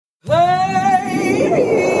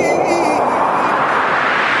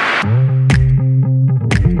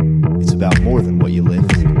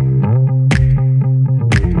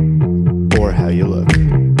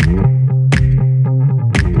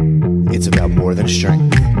more than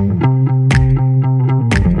strength.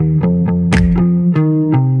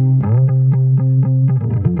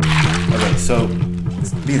 Okay, so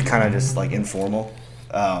this will be kind of just like informal.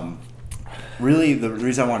 Really, the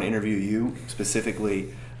reason I want to interview you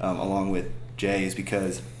specifically, along with Jay, is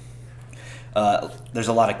because there's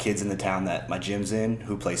a lot of kids in the town that my gym's in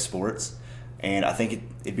who play sports, and I think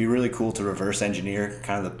it'd be really cool to reverse engineer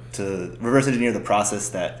the process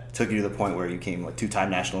that took you to the point where you became a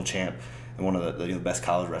two-time national champ and one of the best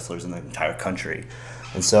college wrestlers in the entire country.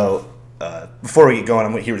 And so before we get going,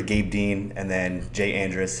 I'm here with Gabe Dean and then Jay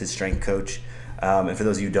Andress, his strength coach. And for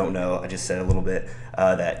those of you who don't know, I just said a little bit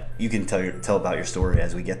that you can tell about your story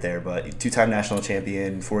as we get there. But two-time national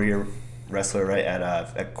champion, 4-year wrestler, right,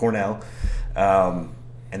 at Cornell. And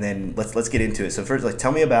then let's get into it. So first,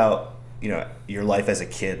 tell me about your life as a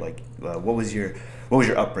kid. What was your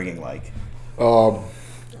upbringing like?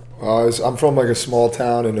 I'm from a small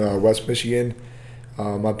town in West Michigan.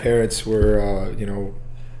 My parents were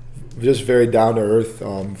just very down to earth,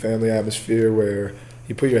 family atmosphere where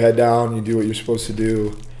you put your head down, you do what you're supposed to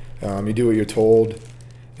do, you do what you're told,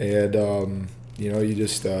 and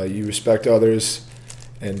you respect others,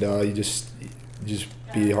 and you just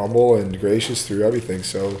be humble and gracious through everything.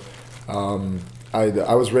 So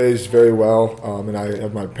I was raised very well, and I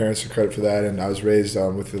have my parents to credit for that, and I was raised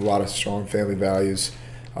with a lot of strong family values,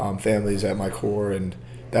 families at my core, and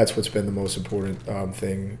that's what's been the most important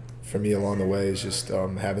thing for me along the way is just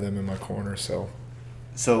having them in my corner. So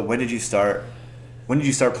when did you start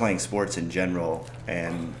playing sports in general?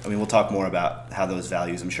 And I mean, we'll talk more about how those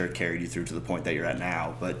values, I'm sure, carried you through to the point that you're at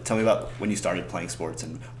now. But tell me about when you started playing sports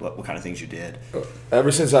and what kind of things you did.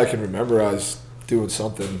 Ever since I can remember, I was doing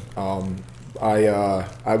something.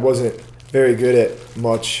 I wasn't very good at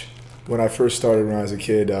much when I first started when I was a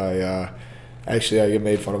kid. I get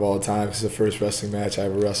made fun of all the time because the first wrestling match I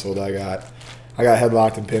ever wrestled, I got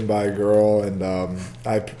headlocked and pinned by a girl, and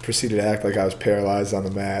I proceeded to act like I was paralyzed on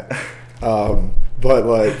the mat.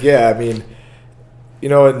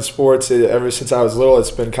 In sports, ever since I was little,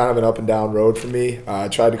 it's been kind of an up and down road for me. I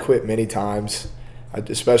tried to quit many times,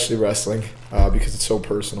 especially wrestling, because it's so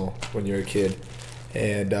personal when you're a kid.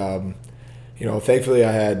 And thankfully,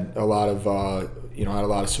 I had a lot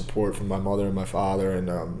of support from my mother and my father, and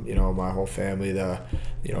my whole family.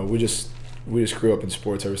 We just grew up in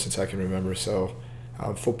sports ever since I can remember. So,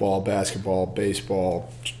 football, basketball,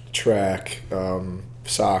 baseball, track,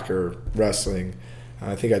 soccer, wrestling.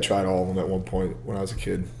 I think I tried all of them at one point when I was a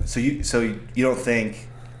kid. So you don't think?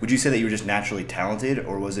 Would you say that you were just naturally talented,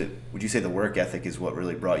 or would you say the work ethic is what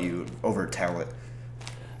really brought you over talent?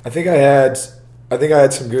 I think I had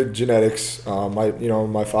some good genetics.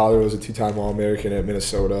 My father was a 2-time All-American at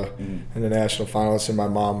Minnesota and a national finalist, and my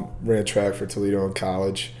mom ran track for Toledo in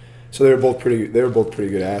college. So they were both pretty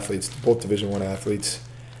good athletes, both Division I athletes.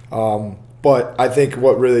 But I think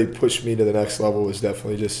what really pushed me to the next level was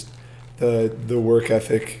definitely just the work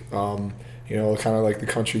ethic. Kind of like the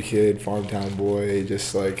country kid, farm town boy,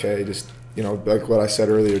 just like, hey, just like what I said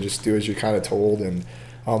earlier, just do as you're kind of told, and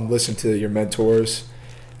listen to your mentors,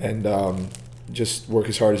 and just work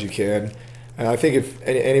as hard as you can. And I think if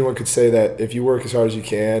anyone could say that if you work as hard as you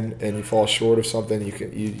can and you fall short of something,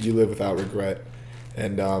 you live without regret.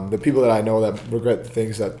 And the people that I know that regret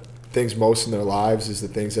things most in their lives is the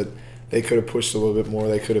things that they could have pushed a little bit more,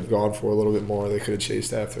 they could have gone for a little bit more, they could have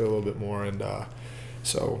chased after a little bit more. And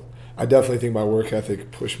so I definitely think my work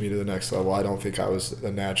ethic pushed me to the next level. I don't think I was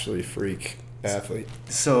a naturally freak athlete.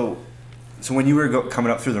 So when you were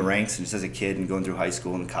coming up through the ranks and just as a kid and going through high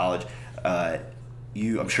school and college,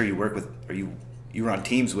 I'm sure you work with, or you were on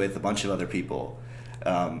teams with a bunch of other people.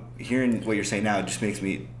 Hearing what you're saying now, it just makes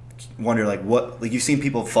me wonder, you've seen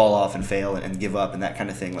people fall off and fail and give up and that kind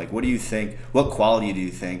of thing. What do you think? What quality do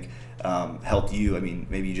you think helped you? I mean,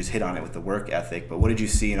 maybe you just hit on it with the work ethic, but what did you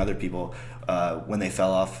see in other people when they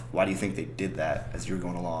fell off? Why do you think they did that as you were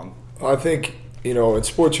going along? I think in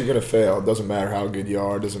sports you're going to fail. It doesn't matter how good you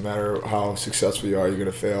are. It doesn't matter how successful you are. You're going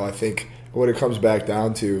to fail. I think what it comes back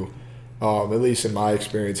down to, at least in my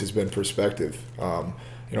experience, has been perspective.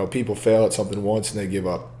 People fail at something once and they give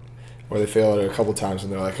up, or they fail at it a couple times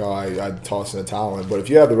and they're like, oh, I'd toss in the towel in. But if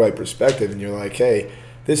you have the right perspective and you're like, hey,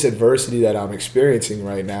 this adversity that I'm experiencing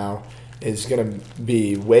right now is going to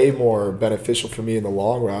be way more beneficial for me in the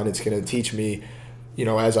long run. It's going to teach me,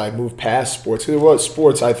 as I move past sports. Because what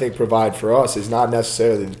sports I think provide for us is not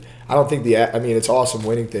necessarily, I don't think it's awesome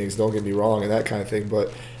winning things, don't get me wrong, and that kind of thing,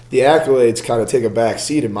 but the accolades kind of take a back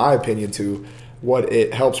seat, in my opinion, to what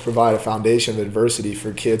it helps provide a foundation of adversity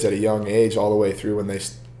for kids at a young age all the way through when they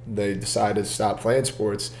decide to stop playing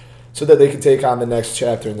sports. so that they can take on the next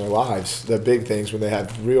chapter in their lives, the big things when they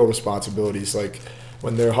have real responsibilities, like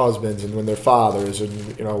when they're husbands and when they're fathers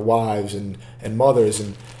and wives and mothers,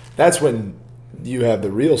 and that's when you have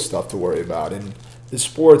the real stuff to worry about. And the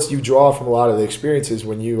sports, you draw from a lot of the experiences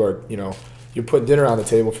when you are you're putting dinner on the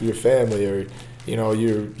table for your family, or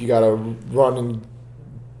you got to run and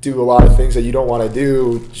do a lot of things that you don't want to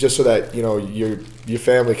do just so that your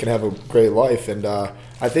family can have a great life. And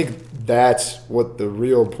I think that's what the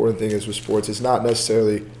real important thing is with sports. It's not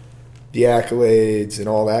necessarily the accolades and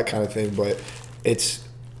all that kind of thing, but it's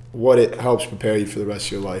what it helps prepare you for the rest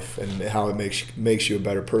of your life and how it makes you a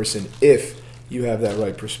better person if you have that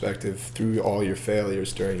right perspective through all your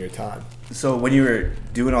failures during your time. So when you were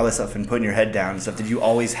doing all this stuff and putting your head down and stuff, did you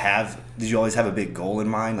always have a big goal in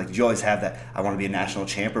mind? Like, did you always have that, I want to be a national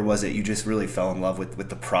champ, or was it you just really fell in love with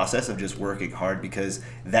the process of just working hard because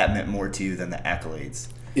that meant more to you than the accolades?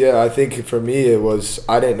 Yeah, I think for me it was,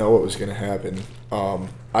 I didn't know what was going to happen.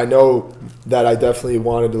 I know that I definitely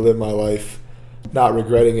wanted to live my life not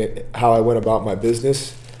regretting it, how I went about my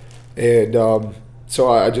business. And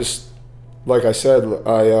so I just, like I said,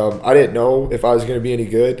 I didn't know if I was going to be any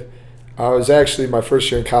good. I was actually, my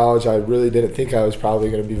first year in college, I really didn't think I was probably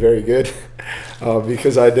going to be very good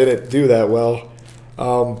because I didn't do that well.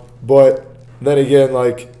 But then again,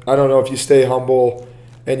 like, I don't know, if you stay humble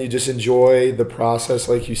and you just enjoy the process,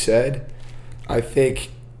 like you said, I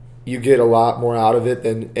think you get a lot more out of it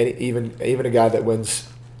than even a guy that wins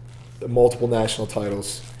multiple national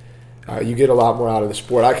titles. You get a lot more out of the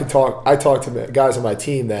sport. I talk to guys on my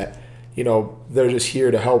team that, they're just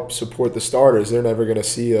here to help support the starters. They're never going to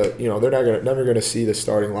see never going to see the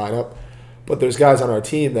starting lineup. But there's guys on our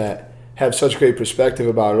team that have such great perspective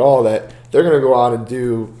about it all that they're going to go out and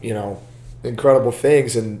do, incredible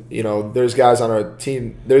things. And, there's guys on our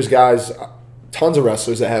team, tons of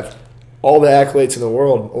wrestlers that have all the accolades in the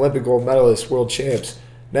world, Olympic gold medalists, world champs,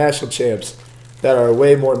 national champs, that are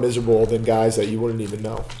way more miserable than guys that you wouldn't even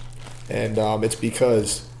know. And it's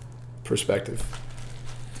because perspective.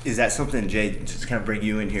 Is that something, Jay, just kind of bring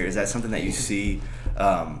you in here, is that something that you see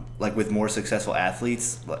like with more successful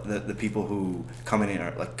athletes, the people who come in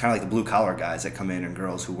are like kind of like the blue collar guys that come in and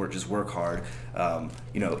girls who work hard,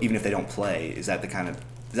 even if they don't play? Is that kind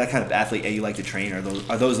of athlete you like to train? Are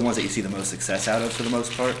those the ones that you see the most success out of for the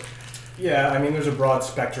most part? Yeah, I mean, there's a broad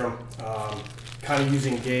spectrum. Kind of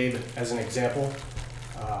using Gabe as an example,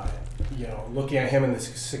 looking at him and the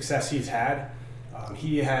success he's had,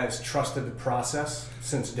 he has trusted the process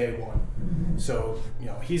since day one. So,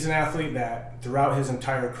 he's an athlete that throughout his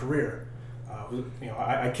entire career,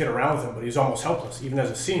 I kid around with him, but he's almost helpless, even as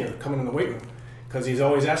a senior coming in the weight room, because he's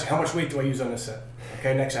always asking, how much weight do I use on this set?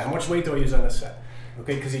 Okay, next set, how much weight do I use on this set?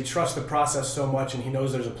 Okay, because he trusts the process so much and he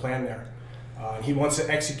knows there's a plan there. And he wants to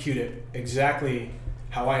execute it exactly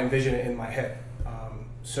how I envision it in my head.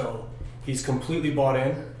 So he's completely bought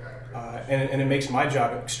in, and it makes my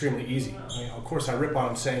job extremely easy. Of course, I rip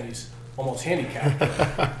on him saying he's almost handicapped.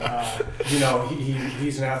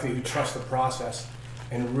 He's an athlete who trusts the process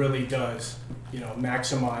and really does,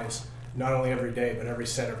 maximize not only every day but every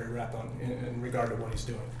set, every rep in regard to what he's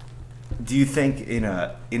doing. Do you think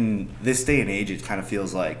in this day and age it kind of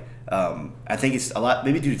feels like I think it's a lot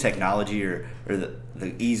maybe due to technology or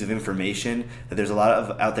the ease of information that there's a lot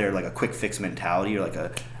of out there like a quick fix mentality, or like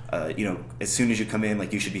as soon as you come in,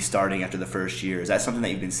 like you should be starting after the first year? Is that something that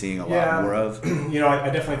you've been seeing a lot more of? I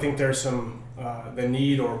definitely think there's some the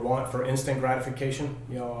need or want for instant gratification,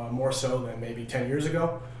 more so than maybe 10 years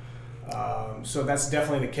ago. So that's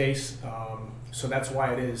definitely the case. So that's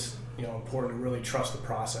why it is important to really trust the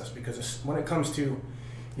process, because when it comes to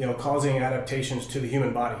causing adaptations to the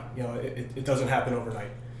human body, it doesn't happen overnight.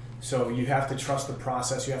 So you have to trust the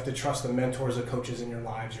process. You have to trust the mentors, the coaches in your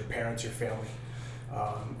lives, your parents, your family,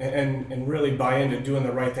 and really buy into doing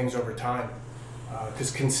the right things over time.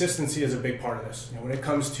 Because consistency is a big part of this. When it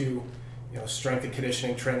comes to strength and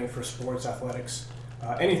conditioning training for sports, athletics,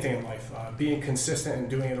 anything in life, being consistent and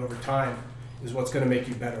doing it over time is what's going to make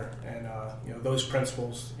you better. And those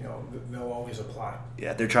principles, they'll always apply.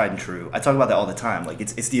 Yeah, they're tried and true. I talk about that all the time. Like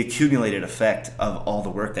it's the accumulated effect of all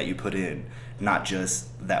the work that you put in, not just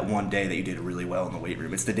that one day that you did really well in the weight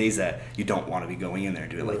room. It's the days that you don't want to be going in there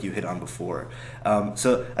and doing it, like you hit on before.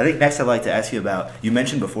 So I think next I'd like to ask you about, you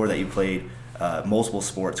mentioned before that you played multiple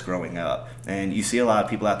sports growing up, and you see a lot of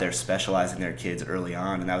people out there specializing their kids early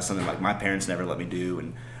on, and that was something like my parents never let me do,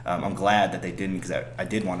 and I'm glad that they didn't, because I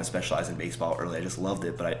did want to specialize in baseball early. I just loved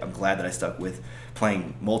it, but I'm glad that I stuck with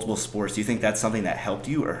playing multiple sports. Do you think that's something that helped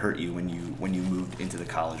you or hurt you when you moved into the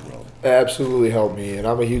college world? It absolutely helped me, and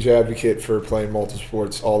I'm a huge advocate for playing multiple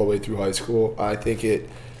sports all the way through high school. I think it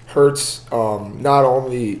hurts not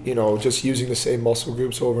only, just using the same muscle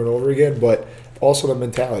groups over and over again, but also the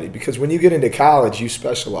mentality. Because when you get into college, you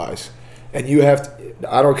specialize. And you have to,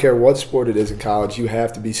 I don't care what sport it is in college, you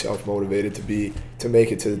have to be self-motivated to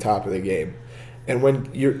make it to the top of the game. And when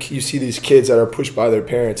you see these kids that are pushed by their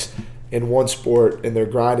parents in one sport and they're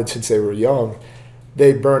grinded since they were young,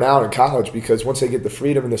 they burn out in college because once they get the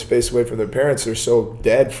freedom and the space away from their parents, they're so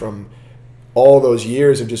dead from all those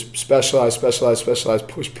years of just specialize, push,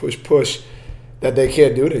 that they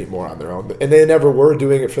can't do it anymore on their own. And they never were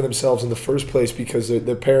doing it for themselves in the first place because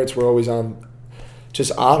their parents were always on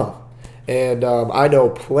them. And I know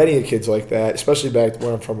plenty of kids like that, especially back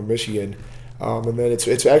where I'm from in Michigan. And then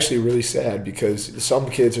it's actually really sad because some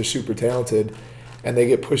kids are super talented and they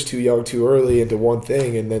get pushed too young, too early into one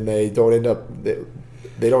thing, and then they don't end up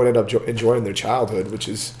enjoying their childhood, which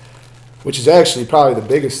is actually probably the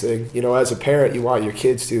biggest thing. As a parent, you want your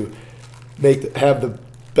kids to have the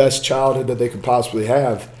best childhood that they could possibly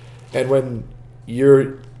have, and when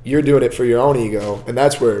you're doing it for your own ego, and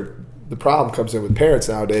that's where the problem comes in with parents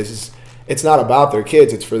nowadays. Is it's not about their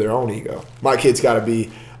kids; it's for their own ego. My kid's got to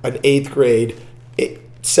be an 8th grade,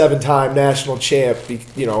 7-time national champ,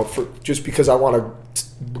 just because I want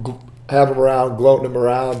to have him around, gloating him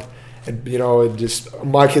around, and just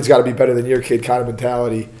my kid's got to be better than your kid kind of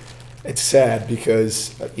mentality. It's sad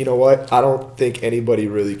because you know what? I don't think anybody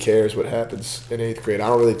really cares what happens in 8th grade. I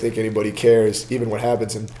don't really think anybody cares even what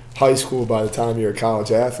happens in high school by the time you're a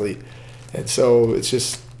college athlete. And so it's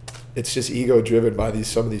just ego driven by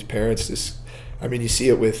some of these parents. You see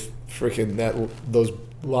it with freaking those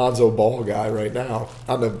Lonzo Ball guy right now.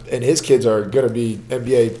 And his kids are going to be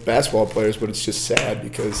NBA basketball players, but it's just sad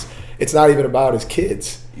because it's not even about his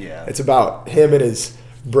kids. Yeah. It's about him and his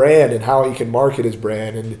brand and how he can market his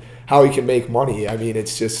brand and how he can make money.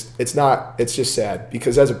 It's just sad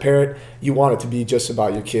because as a parent, you want it to be just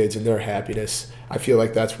about your kids and their happiness. I feel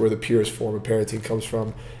like that's where the purest form of parenting comes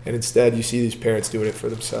from. And instead, you see these parents doing it for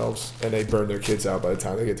themselves, and they burn their kids out by the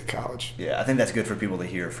time they get to college. Yeah, I think that's good for people to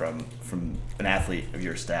hear from an athlete of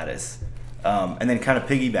your status. And then kind of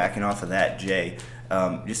piggybacking off of that, Jay,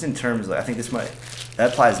 just in terms of, I think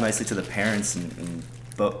that applies nicely to the parents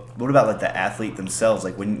but what about the athlete themselves?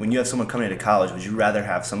 When you have someone coming into college, would you rather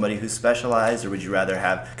have somebody who's specialized, or would you rather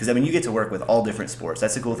have? Because you get to work with all different sports.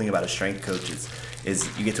 That's the cool thing about a strength coach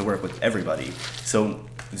is you get to work with everybody. So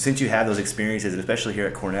since you have those experiences, and especially here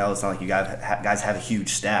at Cornell, it's not like you guys have a huge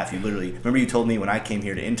staff. You literally remember you told me when I came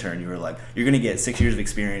here to intern, you were like, you're going to get 6 years of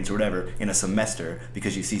experience or whatever in a semester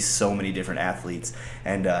because you see so many different athletes.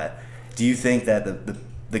 And do you think that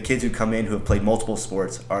the kids who come in who have played multiple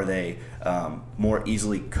sports, are they more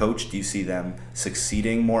easily coached? Do you see them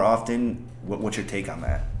succeeding more often? What's your take on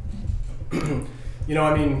that?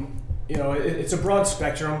 It's a broad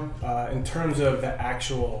spectrum in terms of the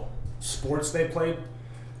actual sports they played.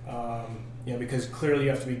 Because clearly you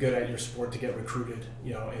have to be good at your sport to get recruited,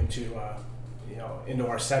 into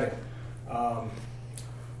our setting.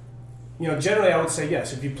 Generally I would say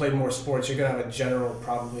yes. If you played more sports, you're going to have a general,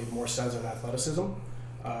 probably more sense of athleticism.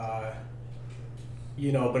 But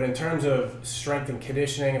in terms of strength and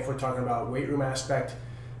conditioning, if we're talking about weight room aspect,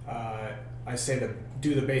 I say to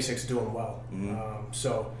do the basics, do them well.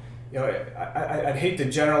 Mm-hmm. I'd hate to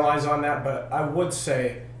generalize on that, but I would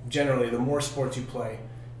say generally the more sports you play,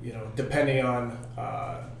 depending on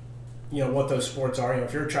what those sports are.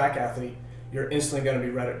 If you're a track athlete, you're instantly going to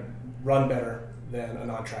be run better than a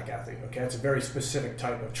non-track athlete. Okay, it's a very specific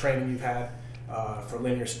type of training you've had for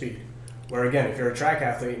linear speed. Where again, if you're a track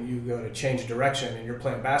athlete and you go to change direction and you're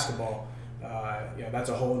playing basketball, that's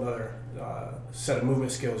a whole other set of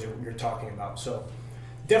movement skills you're talking about. So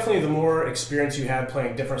definitely the more experience you have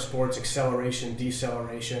playing different sports, acceleration,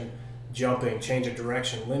 deceleration, jumping, change of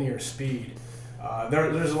direction, linear speed,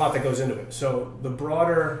 there's a lot that goes into it. So the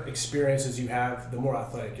broader experiences you have, the more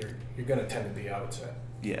athletic you're going to tend to be, I would say.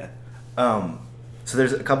 Yeah. So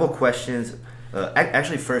there's a couple questions.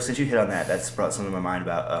 Actually, first, since you hit on that's brought something to my mind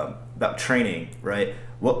about training, right?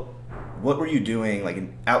 What were you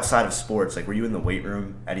doing outside of sports? Were you in the weight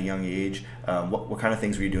room at a young age? What kind of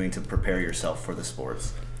things were you doing to prepare yourself for the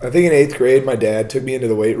sports? I think in 8th grade, my dad took me into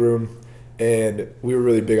the weight room, and we were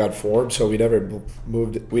really big on form, so we never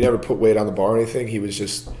put weight on the bar or anything. He was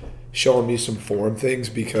just showing me some form things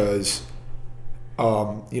because,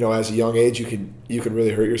 as a young age, you can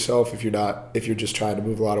really hurt yourself if you're just trying to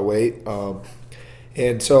move a lot of weight.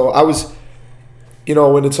 And so I was,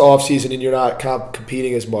 when it's off season and you're not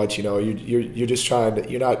competing as much, you're just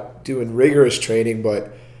you're not doing rigorous training,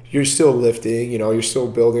 but you're still lifting, you're still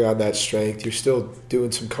building on that strength. You're still doing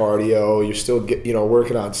some cardio. You're still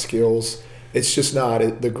working on skills. It's just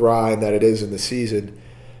not the grind that it is in the season.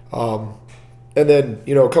 And then,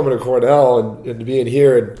 coming to Cornell and being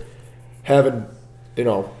here and having,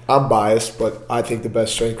 I'm biased, but I think the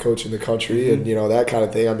best strength coach in the country and, that kind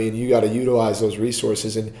of thing. I mean, you got to utilize those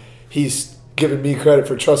resources. And he's given me credit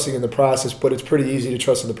for trusting in the process, but it's pretty easy to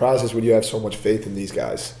trust in the process when you have so much faith in these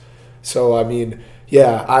guys. So, I mean,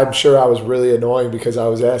 yeah, I'm sure I was really annoying because I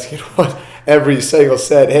was asking what every single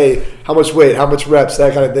set, hey, how much weight, how much reps,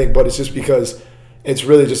 that kind of thing. But it's just because it's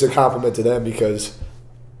really just a compliment to them because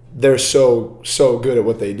they're so good at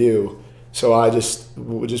what they do. So I just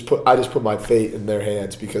put my fate in their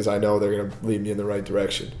hands because I know they're going to lead me in the right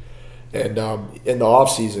direction. And in the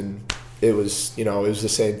off season, it was the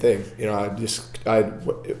same thing. When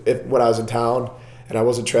I was in town and I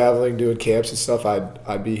wasn't traveling doing camps and stuff,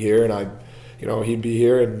 I'd be here and he'd be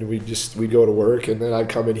here and we'd go to work and then I'd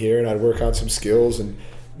come in here and I'd work on some skills and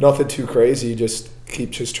nothing too crazy. Just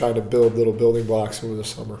keep trying to build little building blocks over the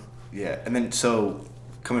summer. Yeah, and then so.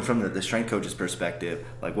 Coming from the strength coach's perspective,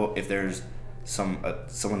 like, well, if there's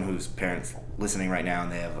someone whose parents listening right now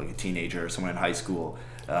and they have like a teenager or someone in high school,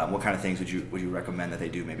 what kind of things would you recommend that they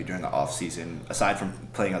do maybe during the off season aside from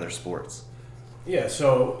playing other sports? Yeah,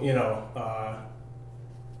 so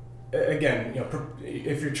again,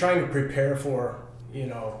 if you're trying to prepare for,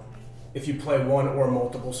 if you play one or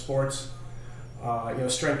multiple sports,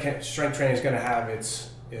 strength training is going to have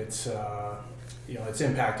its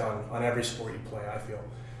impact on every sport you play, I feel.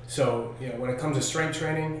 So, when it comes to strength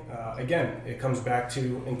training, again, it comes back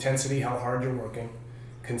to intensity, how hard you're working,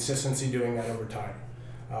 consistency doing that over time.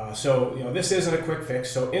 This isn't a quick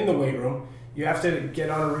fix. So in the weight room, you have to get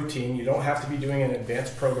on a routine. You don't have to be doing an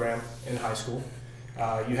advanced program in high school.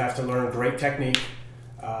 You have to learn great technique,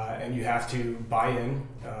 and you have to buy in,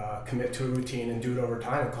 commit to a routine, and do it over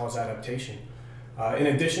time and cause adaptation. In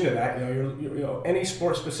addition to that, any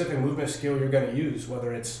sport-specific movement skill you're going to use,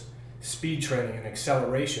 whether it's speed training and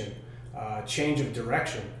acceleration, change of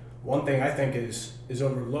direction. One thing I think is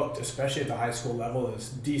overlooked, especially at the high school level, is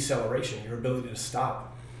deceleration, your ability to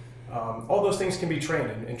stop. All those things can be trained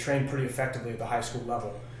and trained pretty effectively at the high school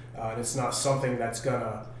level. And it's not something that's going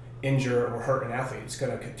to injure or hurt an athlete. It's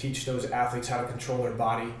going to teach those athletes how to control their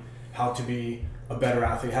body, how to be a better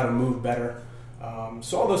athlete, how to move better.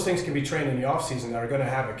 So all those things can be trained in the off season that are going to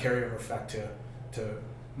have a carryover effect to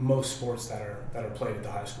most sports that are played at the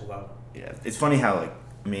high school level. Yeah, it's funny how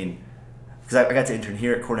because I got to intern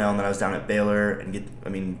here at Cornell and then I was down at Baylor and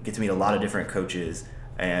get to meet a lot of different coaches,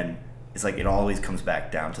 and it's like it always comes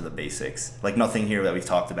back down to the basics. Like nothing here that we've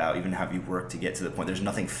talked about, even how you work to get to the point. There's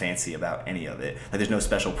nothing fancy about any of it. Like there's no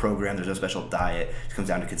special program, there's no special diet. It comes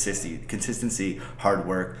down to consistency, hard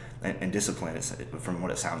work, and discipline. From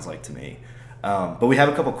what it sounds like to me. But we have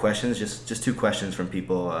a couple questions, just two questions from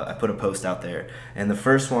people. I put a post out there, and the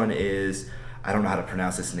first one is, I don't know how to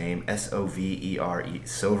pronounce this name, Sovere,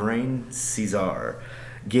 Sovereign Cesar.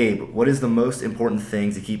 Gabe, what is the most important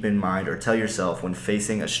thing to keep in mind or tell yourself when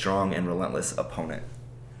facing a strong and relentless opponent?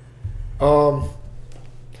 Wow.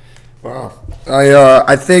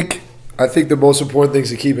 I think the most important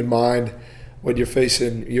things to keep in mind when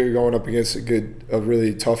you're going up against a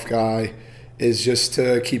really tough guy is just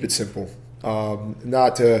to keep it simple.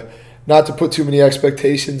 Not to put too many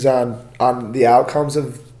expectations on the outcomes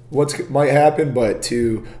of what might happen, but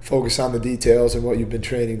to focus on the details and what you've been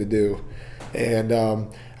training to do. And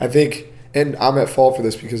I think, and I'm at fault for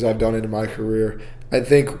this because I've done it in my career, I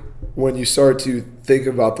think when you start to think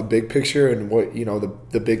about the big picture and what,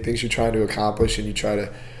 the big things you're trying to accomplish, and you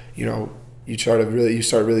start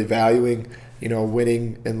really valuing,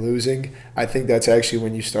 winning and losing, I think that's actually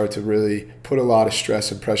when you start to really put a lot of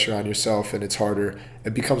stress and pressure on yourself, and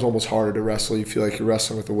it becomes almost harder to wrestle. You feel like you're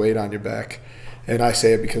wrestling with a weight on your back. And I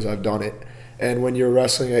say it because I've done it. And when you're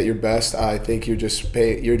wrestling at your best, I think you're just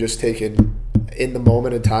taking, in the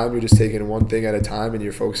moment in time, you're just taking one thing at a time, and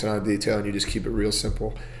you're focusing on detail, and you just keep it real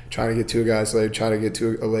simple. Trying to get to a guy's leg, trying to get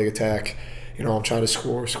to a leg attack. I'm trying to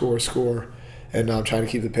score. And I'm trying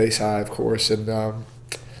to keep the pace high, of course.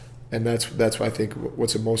 And that's what I think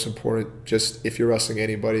what's the most important, just if you're wrestling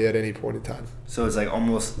anybody at any point in time. So it's like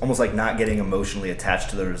almost like not getting emotionally attached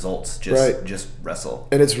to the results, just wrestle.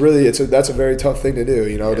 And that's a very tough thing to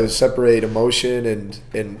do, to separate emotion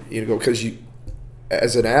and because you,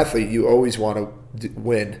 as an athlete, you always want to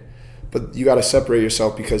win, but you got to separate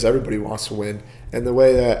yourself because everybody wants to win. And the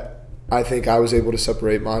way that I think I was able to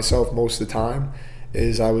separate myself most of the time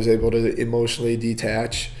is I was able to emotionally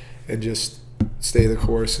detach and just stay the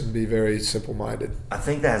course and be very simple-minded. I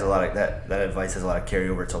think that has a lot of that advice has a lot of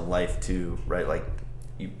carryover to life too, right? Like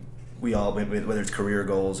we all, whether it's career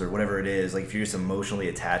goals or whatever it is, like if you're just emotionally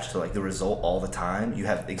attached to like the result all the time, you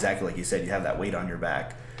have, exactly like you said, you have that weight on your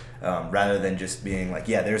back. rather than just being like,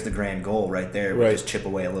 yeah, there's the grand goal right there. We Right. just chip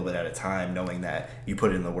away a little bit at a time, knowing that you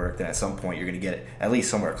put in the work, then at some point you're going to get it at least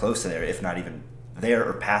somewhere close to there, if not even there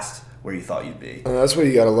or past where you thought you'd be. And that's what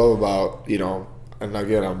you got to love about, and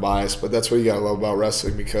again, I'm biased, but that's what you got to love about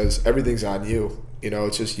wrestling, because everything's on you.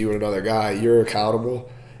 It's just you and another guy. You're accountable.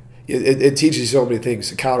 It teaches you so many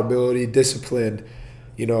things: accountability, discipline.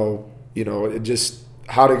 Just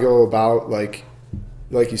how to go about, like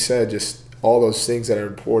you said, just all those things that are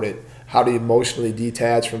important. How to emotionally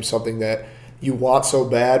detach from something that you want so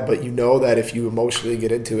bad, but you know that if you emotionally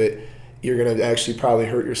get into it, you're going to actually probably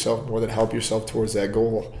hurt yourself more than help yourself towards that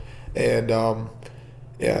goal. And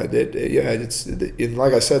it's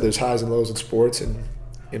like I said, there's highs and lows in sports, and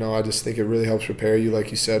I just think it really helps prepare you,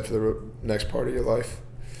 like you said, for the next part of your life.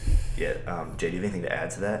 Yeah, Jay, do you have anything to add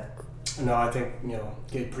to that? No, I think,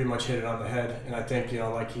 Gabe pretty much hit it on the head. And I think,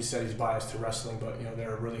 like he said, he's biased to wrestling, but,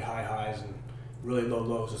 there are really high highs and really low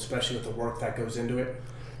lows, especially with the work that goes into it.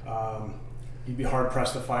 You'd be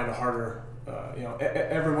hard-pressed to find a harder,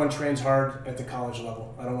 everyone trains hard at the college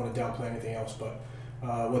level. I don't want to downplay anything else, but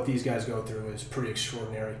what these guys go through is pretty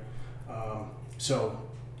extraordinary.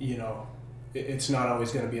 It's not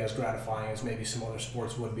always going to be as gratifying as maybe some other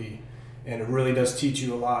sports would be. And it really does teach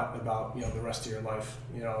you a lot about, the rest of your life,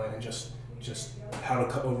 and just how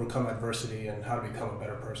to overcome adversity and how to become a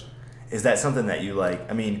better person. Is that something that you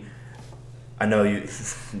like? I mean, I know you,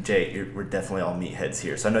 Jay, we're definitely all meatheads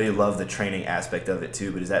here, so I know you love the training aspect of it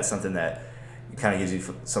too, but is that something that kind of gives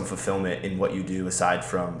you some fulfillment in what you do, aside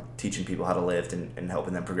from teaching people how to lift and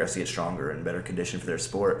helping them progress to get stronger and better condition for their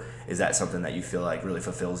sport? Is that something that you feel like really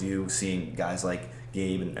fulfills you, seeing guys like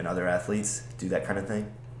Gabe and other athletes do that kind of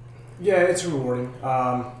thing? Yeah, it's rewarding.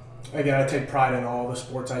 Again, I take pride in all the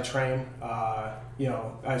sports I train.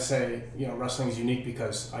 I say, wrestling is unique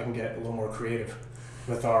because I can get a little more creative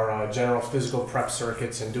with our general physical prep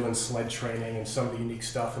circuits and doing sled training and some of the unique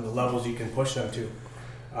stuff and the levels you can push them to.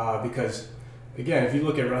 Because, again, if you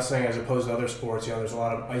look at wrestling as opposed to other sports, there's a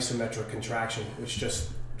lot of isometric contraction, which just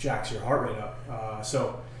jacks your heart rate up.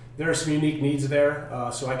 So there are some unique needs there,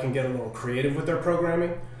 so I can get a little creative with their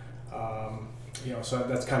programming. So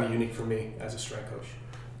that's kind of unique for me as a strength coach.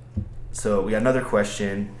 So we got another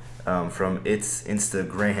question from It's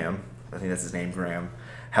Instagram. I think that's his name, Graham.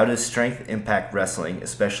 How does strength impact wrestling,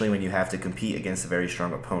 especially when you have to compete against a very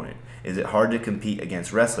strong opponent? Is it hard to compete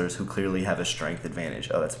against wrestlers who clearly have a strength advantage?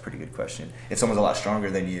 Oh, that's a pretty good question. If someone's a lot stronger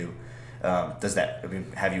than you,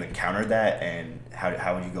 have you encountered that, and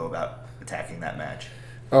how would you go about attacking that match?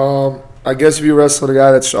 I guess if you're wrestling a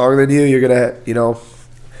guy that's stronger than you, you're going to,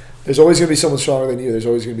 there's always going to be someone stronger than you. There's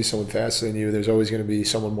always going to be someone faster than you. There's always going to be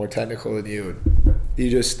someone more technical than you.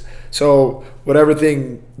 So whatever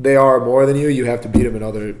thing they are more than you, you have to beat them in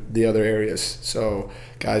the other areas. So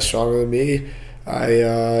guys stronger than me,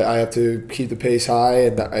 I have to keep the pace high,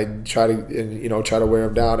 and I try to wear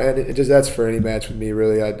them down. And that's for any match with me,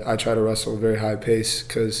 really. I try to wrestle at a very high pace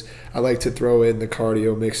because I like to throw in the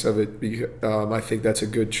cardio mix of it. I think that's a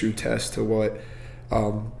good true test to what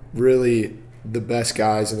really the best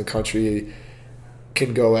guys in the country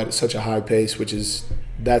can go at such a high pace,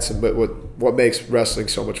 that's what makes wrestling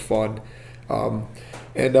so much fun. So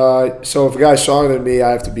if a guy's stronger than me,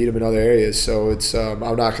 I have to beat him in other areas. So it's I'm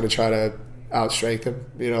not going to try to outstrength him.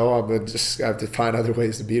 I'm going to have to find other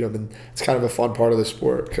ways to beat him, and it's kind of a fun part of the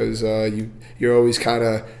sport because you're always kind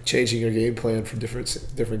of changing your game plan for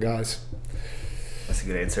different guys. That's a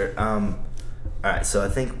good answer. All right, so I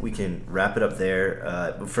think we can wrap it up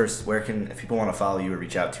there. But first, if people want to follow you or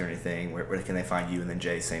reach out to you or anything, where can they find you? And then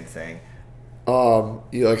Jay, same thing.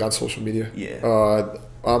 Like on social media? Yeah.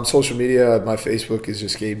 On social media, my Facebook is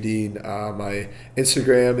just Gabe Dean. My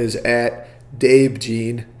Instagram is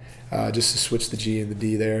 @DaveGene, just to switch the G and the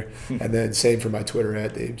D there. And then same for my Twitter,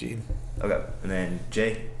 @DaveGene. Okay. And then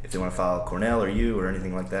Jay, if they want to follow Cornell or you or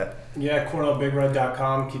anything like that? Yeah,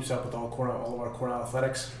 CornellBigRed.com keeps up with all of our Cornell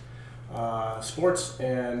athletics. Sports,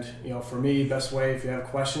 and for me, best way, if you have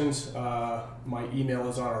questions, my email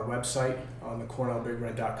is on our website on the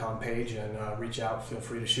CornellBigRed.com page, and reach out. Feel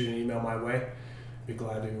free to shoot an email my way. Be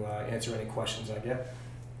glad to answer any questions I get.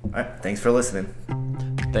 All right, thanks for listening.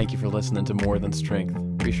 Thank you for listening to More Than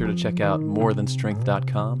Strength. Be sure to check out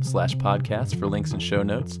morethanstrength.com/podcast for links and show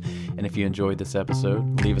notes. And if you enjoyed this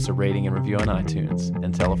episode, leave us a rating and review on iTunes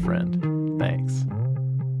and tell a friend. Thanks.